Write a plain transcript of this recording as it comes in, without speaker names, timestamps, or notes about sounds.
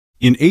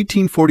In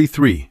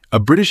 1843, a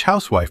British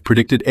housewife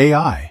predicted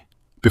AI.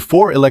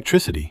 Before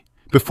electricity,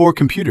 before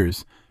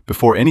computers,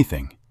 before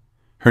anything.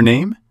 Her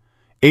name?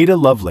 Ada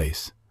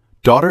Lovelace,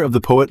 daughter of the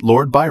poet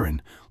Lord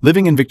Byron,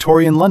 living in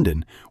Victorian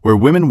London, where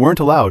women weren't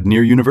allowed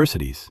near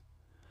universities.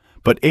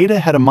 But Ada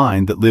had a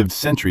mind that lived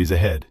centuries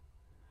ahead.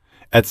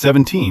 At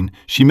 17,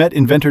 she met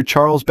inventor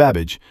Charles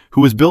Babbage,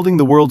 who was building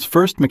the world's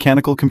first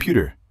mechanical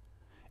computer.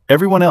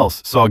 Everyone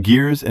else saw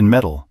gears and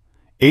metal.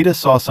 Ada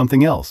saw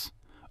something else.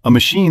 A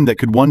machine that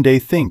could one day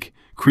think,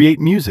 create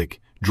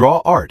music,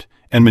 draw art,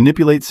 and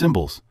manipulate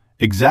symbols,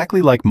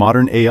 exactly like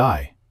modern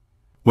AI.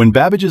 When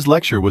Babbage's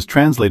lecture was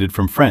translated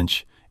from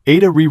French,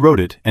 Ada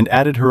rewrote it and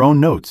added her own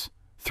notes,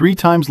 3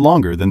 times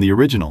longer than the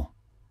original.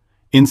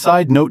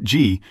 Inside Note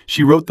G,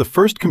 she wrote the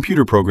first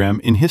computer program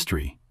in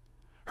history.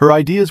 Her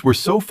ideas were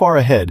so far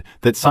ahead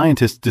that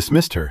scientists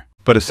dismissed her.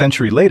 But a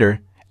century later,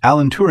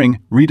 Alan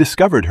Turing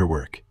rediscovered her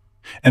work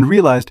and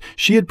realized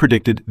she had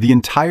predicted the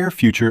entire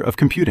future of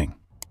computing.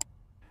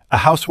 A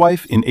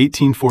housewife in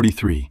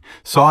 1843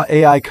 saw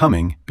AI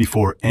coming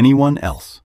before anyone else.